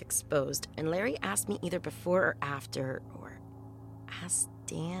 and I was like exposed. And Larry asked me either before or after, or asked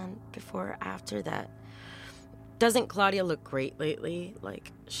Dan before or after that, doesn't Claudia look great lately?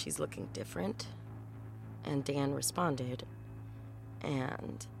 Like, she's looking different. And Dan responded,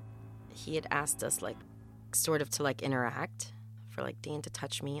 and he had asked us like sort of to like interact, for like Dan to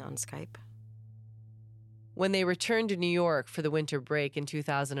touch me on Skype. When they returned to New York for the winter break in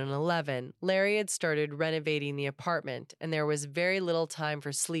 2011, Larry had started renovating the apartment, and there was very little time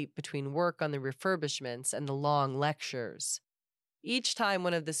for sleep between work on the refurbishments and the long lectures. Each time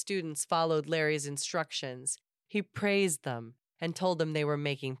one of the students followed Larry's instructions, he praised them and told them they were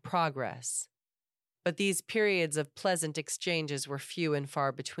making progress. But these periods of pleasant exchanges were few and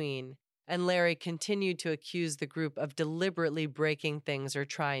far between, and Larry continued to accuse the group of deliberately breaking things or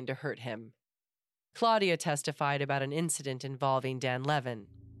trying to hurt him. Claudia testified about an incident involving Dan Levin.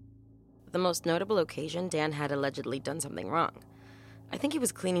 The most notable occasion, Dan had allegedly done something wrong. I think he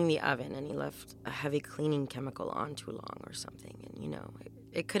was cleaning the oven, and he left a heavy cleaning chemical on too long or something. And,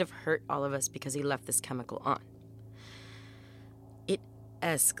 it could have hurt all of us because he left this chemical on. It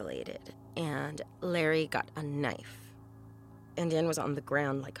escalated, and Larry got a knife. And Dan was on the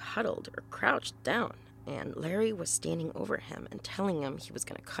ground, like huddled or crouched down. And Larry was standing over him and telling him he was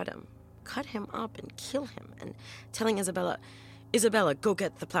going to cut him up and kill him, and telling Isabella, go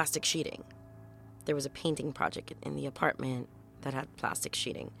get the plastic sheeting. There was a painting project in the apartment that had plastic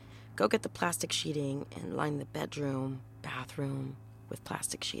sheeting. Go get the plastic sheeting and line the bedroom, bathroom with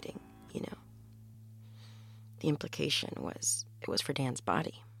plastic sheeting, The implication was it was for Dan's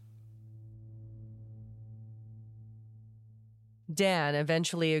body. Dan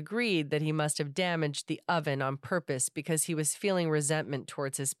eventually agreed that he must have damaged the oven on purpose because he was feeling resentment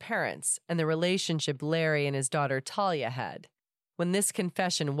towards his parents and the relationship Larry and his daughter Talia had. When this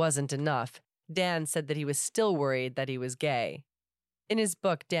confession wasn't enough, Dan said that he was still worried that he was gay. In his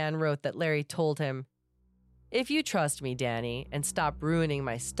book, Dan wrote that Larry told him, "If you trust me, Danny, and stop ruining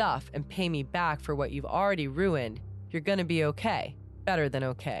my stuff and pay me back for what you've already ruined, you're gonna be okay. Better than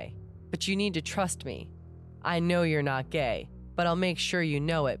okay. But you need to trust me. I know you're not gay, but I'll make sure you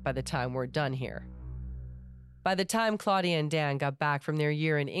know it by the time we're done here." By the time Claudia and Dan got back from their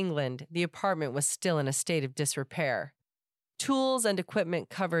year in England, the apartment was still in a state of disrepair. Tools and equipment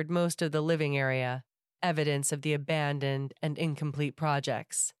covered most of the living area, evidence of the abandoned and incomplete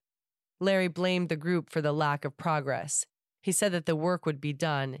projects. Larry blamed the group for the lack of progress. He said that the work would be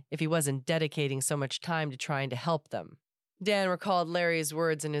done if he wasn't dedicating so much time to trying to help them. Dan recalled Larry's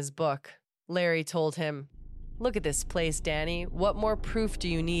words in his book. Larry told him, "Look at this place, Danny. What more proof do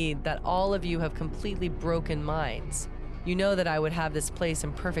you need that all of you have completely broken minds? You know that I would have this place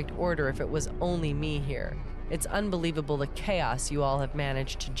in perfect order if it was only me here. It's unbelievable the chaos you all have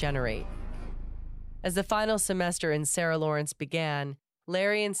managed to generate." As the final semester in Sarah Lawrence began,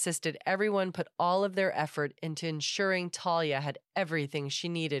 Larry insisted everyone put all of their effort into ensuring Talia had everything she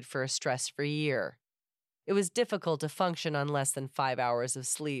needed for a stress-free year. It was difficult to function on less than 5 hours of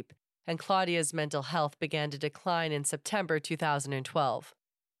sleep, and Claudia's mental health began to decline in September 2012.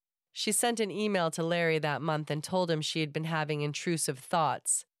 She sent an email to Larry that month and told him she had been having intrusive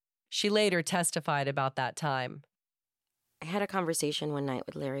thoughts. She later testified about that time. I had a conversation one night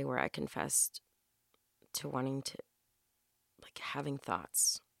with Larry where I confessed to wanting to, having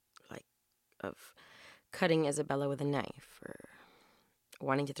thoughts, of cutting Isabella with a knife, or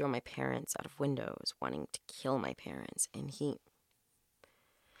wanting to throw my parents out of windows, wanting to kill my parents. And he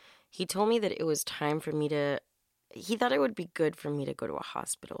told me that it was time for me he thought it would be good for me to go to a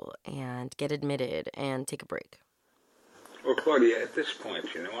hospital and get admitted and take a break. Well, Claudia, at this point,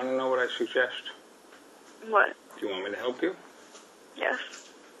 you want to know what I suggest? What? Do you want me to help you? Yes.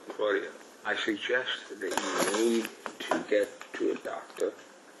 Claudia, I suggest that you need to get to a doctor,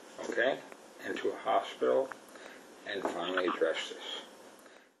 okay? And to a hospital, and finally address this.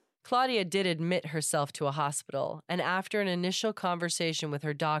 Claudia did admit herself to a hospital, and after an initial conversation with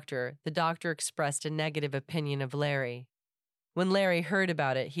her doctor, the doctor expressed a negative opinion of Larry. When Larry heard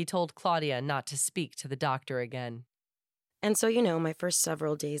about it, he told Claudia not to speak to the doctor again. And so, my first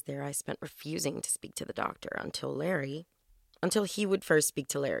several days there, I spent refusing to speak to the doctor until he would first speak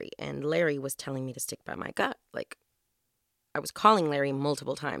to Larry, and Larry was telling me to stick by my gut. I was calling Larry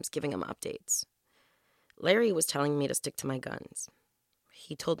multiple times, giving him updates. Larry was telling me to stick to my guns.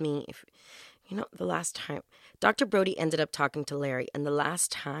 He told me the last time, Dr. Brody ended up talking to Larry, and the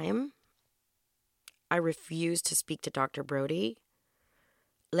last time I refused to speak to Dr. Brody,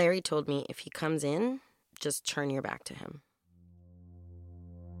 Larry told me if he comes in, just turn your back to him.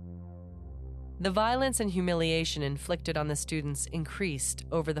 The violence and humiliation inflicted on the students increased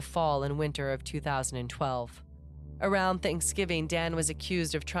over the fall and winter of 2012. Around Thanksgiving, Dan was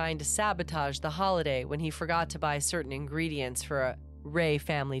accused of trying to sabotage the holiday when he forgot to buy certain ingredients for a Ray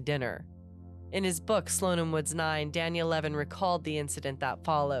family dinner. In his book, Sloan and Woods 9, Daniel Levin recalled the incident that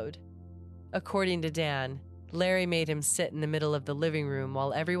followed. According to Dan, Larry made him sit in the middle of the living room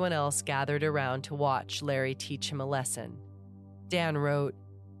while everyone else gathered around to watch Larry teach him a lesson. Dan wrote,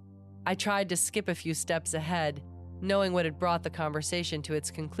 "I tried to skip a few steps ahead, knowing what had brought the conversation to its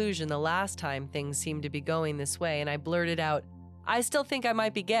conclusion the last time things seemed to be going this way, and I blurted out, 'I still think I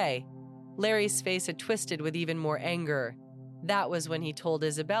might be gay.' Larry's face had twisted with even more anger. That was when he told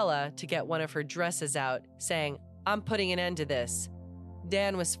Isabella to get one of her dresses out, saying, 'I'm putting an end to this.'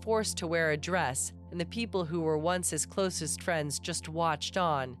 Dan was forced to wear a dress, and the people who were once his closest friends just watched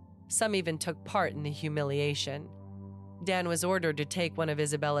on. Some even took part in the humiliation. Dan was ordered to take one of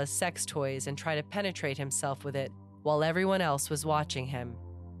Isabella's sex toys and try to penetrate himself with it, while everyone else was watching him.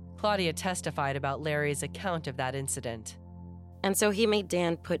 Claudia testified about Larry's account of that incident. And so he made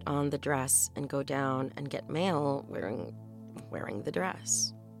Dan put on the dress and go down and get mail wearing the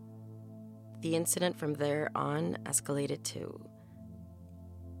dress. The incident from there on escalated to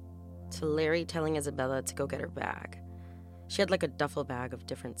Larry telling Isabella to go get her bag. She had a duffel bag of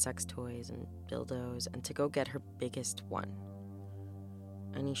different sex toys and dildos, and to go get her biggest one.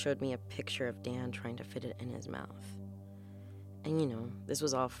 And he showed me a picture of Dan trying to fit it in his mouth. And this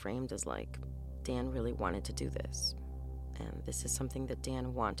was all framed as Dan really wanted to do this. And this is something that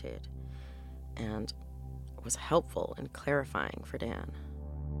Dan wanted and was helpful in clarifying for Dan.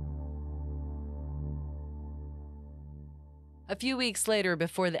 A few weeks later,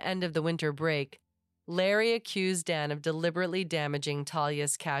 before the end of the winter break, Larry accused Dan of deliberately damaging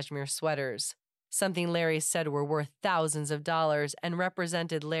Talia's cashmere sweaters, something Larry said were worth thousands of dollars and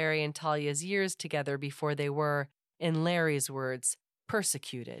represented Larry and Talia's years together before they were, in Larry's words,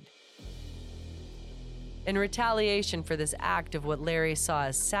 persecuted. In retaliation for this act of what Larry saw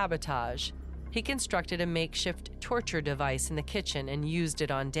as sabotage, he constructed a makeshift torture device in the kitchen and used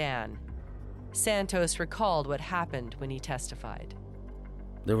it on Dan. Santos recalled what happened when he testified.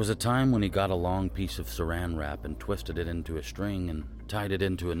 There was a time when he got a long piece of saran wrap and twisted it into a string and tied it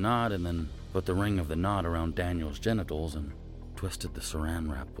into a knot and then put the ring of the knot around Daniel's genitals and twisted the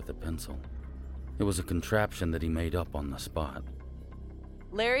saran wrap with a pencil. It was a contraption that he made up on the spot.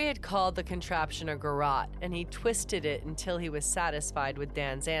 Larry had called the contraption a garrote, and he twisted it until he was satisfied with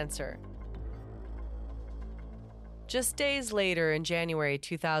Dan's answer. Just days later, in January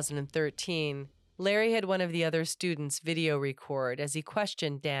 2013, Larry had one of the other students video record as he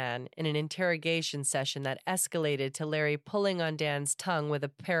questioned Dan in an interrogation session that escalated to Larry pulling on Dan's tongue with a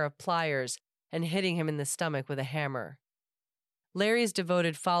pair of pliers and hitting him in the stomach with a hammer. Larry's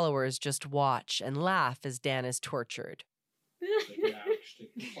devoted followers just watch and laugh as Dan is tortured.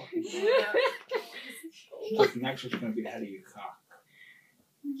 Like next is going to be the head of your cock.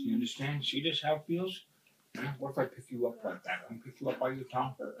 Do you understand? See this how it feels? What if I pick you up like that? Can I pick you up by your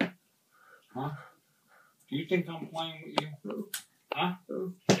tongue? Huh? Do you think I'm playing with you? Huh?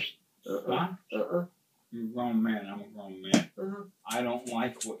 Huh? You're a grown man. I'm a grown man. I don't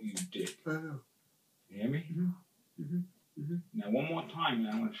like what you did. You hear me? Now one more time and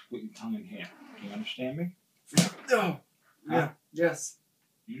I'm going to split your tongue in half. Do you understand me? No. Huh? Yeah. Yes.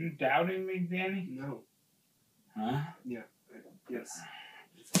 You doubting me, Danny? No. Huh? Yeah. Yes.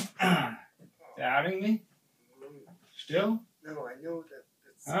 Doubting me? Still? No, I know that.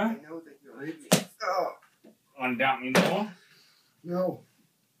 Huh? I know that you're with me. Oh. Want to doubt me more? No.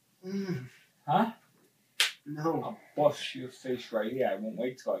 Huh? No. I'll bust your face right here. I won't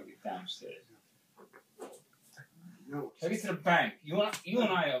wait till I get downstairs. No. Take it to the bank. You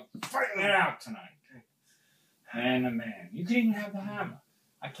and I are fighting it out tonight. Man to man. You can even have the hammer.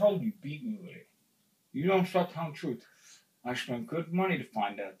 I told you, beat me with it. You don't start telling the truth. I spent good money to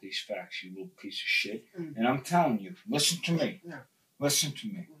find out these facts, you little piece of shit. And I'm telling you, listen to me. Yeah. Listen to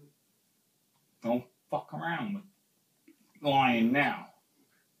me. Don't fuck around with lying now.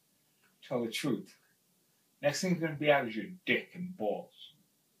 Tell the truth. Next thing's gonna be out is your dick and balls.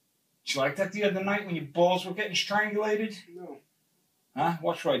 Did you like that the other night when your balls were getting strangulated? No. Huh?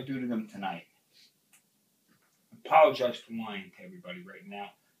 What should I do to them tonight? Apologize for lying to everybody right now.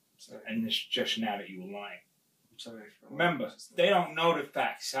 And this just now that you were lying. I'm sorry. Remember, they don't know the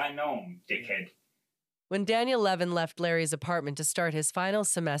facts. I know them, dickhead. When Daniel Levin left Larry's apartment to start his final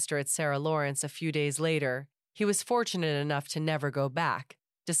semester at Sarah Lawrence a few days later, he was fortunate enough to never go back,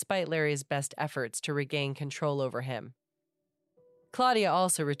 despite Larry's best efforts to regain control over him. Claudia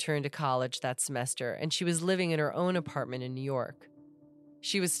also returned to college that semester, and she was living in her own apartment in New York.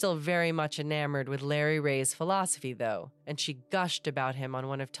 She was still very much enamored with Larry Ray's philosophy, though, and she gushed about him on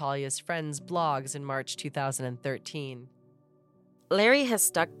one of Talia's friends' blogs in March 2013. Larry has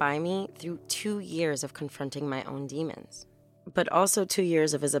stuck by me through 2 years of confronting my own demons, but also 2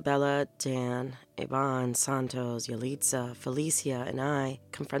 years of Isabella, Dan, Ivan, Santos, Yalitza, Felicia, and I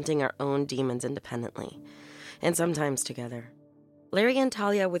confronting our own demons independently, and sometimes together. Larry and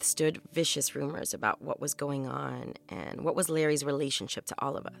Talia withstood vicious rumors about what was going on and what was Larry's relationship to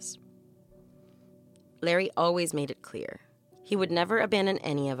all of us. Larry always made it clear he would never abandon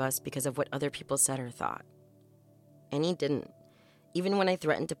any of us because of what other people said or thought. And he didn't, even when I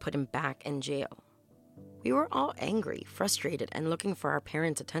threatened to put him back in jail. We were all angry, frustrated, and looking for our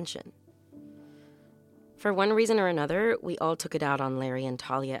parents' attention. For one reason or another, we all took it out on Larry and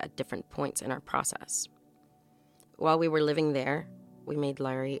Talia at different points in our process. While we were living there, we made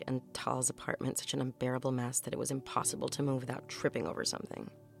Larry and Tal's apartment such an unbearable mess that it was impossible to move without tripping over something.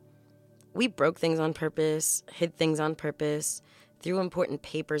 We broke things on purpose, hid things on purpose, threw important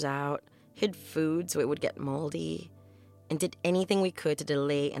papers out, hid food so it would get moldy, and did anything we could to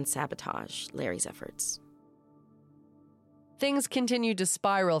delay and sabotage Larry's efforts. Things continued to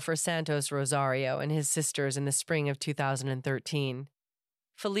spiral for Santos Rosario and his sisters in the spring of 2013.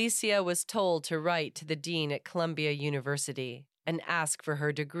 Felicia was told to write to the dean at Columbia University and ask for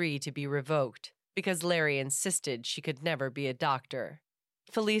her degree to be revoked because Larry insisted she could never be a doctor.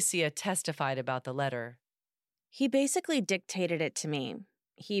 Felicia testified about the letter. He basically dictated it to me.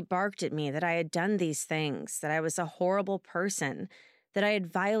 He barked at me that I had done these things, that I was a horrible person, that I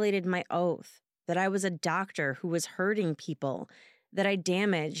had violated my oath, that I was a doctor who was hurting people, that I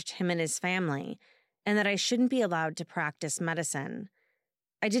damaged him and his family, and that I shouldn't be allowed to practice medicine.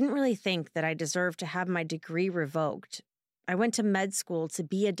 I didn't really think that I deserved to have my degree revoked. I went to med school to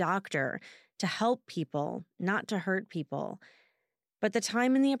be a doctor, to help people, not to hurt people. But the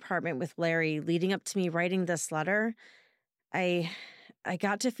time in the apartment with Larry leading up to me writing this letter, I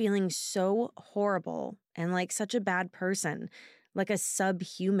got to feeling so horrible and like such a bad person, like a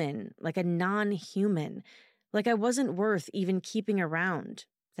subhuman, like a non-human, like I wasn't worth even keeping around,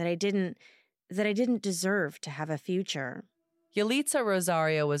 that I didn't deserve to have a future. Yalitza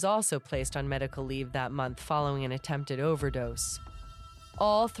Rosario was also placed on medical leave that month following an attempted overdose.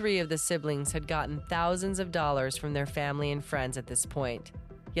 All three of the siblings had gotten thousands of dollars from their family and friends at this point,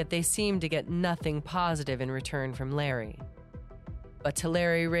 yet they seemed to get nothing positive in return from Larry. But to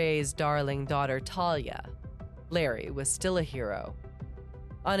Larry Ray's darling daughter Talia, Larry was still a hero.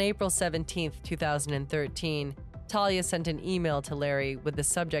 On April 17, 2013, Talia sent an email to Larry with the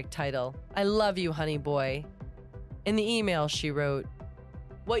subject title, "I love you, honey boy." In the email, she wrote,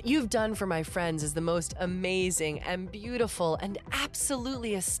 "What you've done for my friends is the most amazing and beautiful and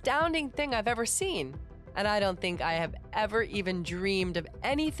absolutely astounding thing I've ever seen. And I don't think I have ever even dreamed of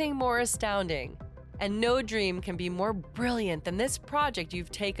anything more astounding. And no dream can be more brilliant than this project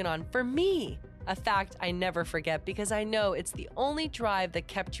you've taken on for me. A fact I never forget because I know it's the only drive that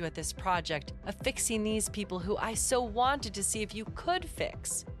kept you at this project of fixing these people who I so wanted to see if you could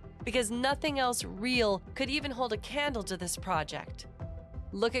fix. Because nothing else real could even hold a candle to this project.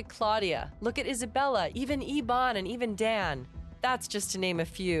 Look at Claudia, look at Isabella, even Iban and even Dan. That's just to name a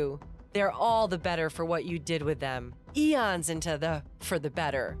few. They're all the better for what you did with them. Eons into the for the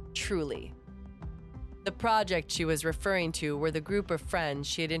better, truly." The project she was referring to were the group of friends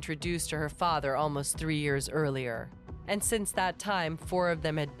she had introduced to her father almost 3 years earlier. And since that time, 4 of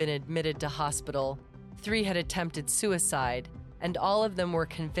them had been admitted to hospital, 3 had attempted suicide, and all of them were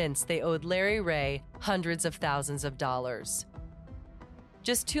convinced they owed Larry Ray hundreds of thousands of dollars.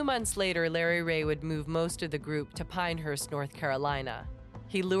 Just 2 months later, Larry Ray would move most of the group to Pinehurst, North Carolina.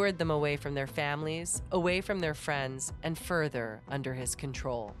 He lured them away from their families, away from their friends, and further under his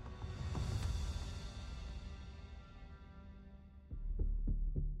control.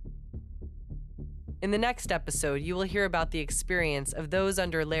 In the next episode, you will hear about the experience of those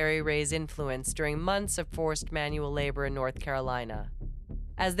under Larry Ray's influence during months of forced manual labor in North Carolina.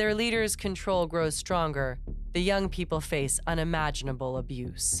 As their leader's control grows stronger, the young people face unimaginable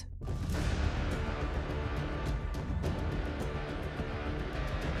abuse.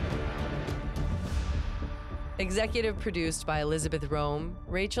 Executive produced by Elizabeth Rome,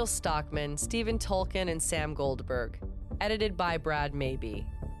 Rachel Stockman, Stephen Tolkien, and Sam Goldberg. Edited by Brad Mabey.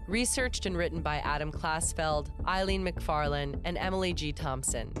 Researched and written by Adam Klasfeld, Eileen McFarlane, and Emily G.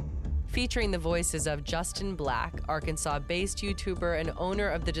 Thompson. Featuring the voices of Justin Black, Arkansas-based YouTuber and owner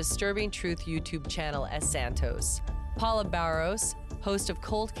of the Disturbing Truth YouTube channel as Santos. Paula Barros, host of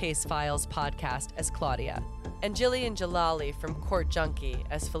Cold Case Files podcast as Claudia. And Jillian Jalali from Court Junkie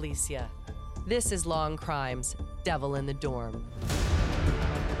as Felicia. This is Long Crimes, Devil in the Dorm.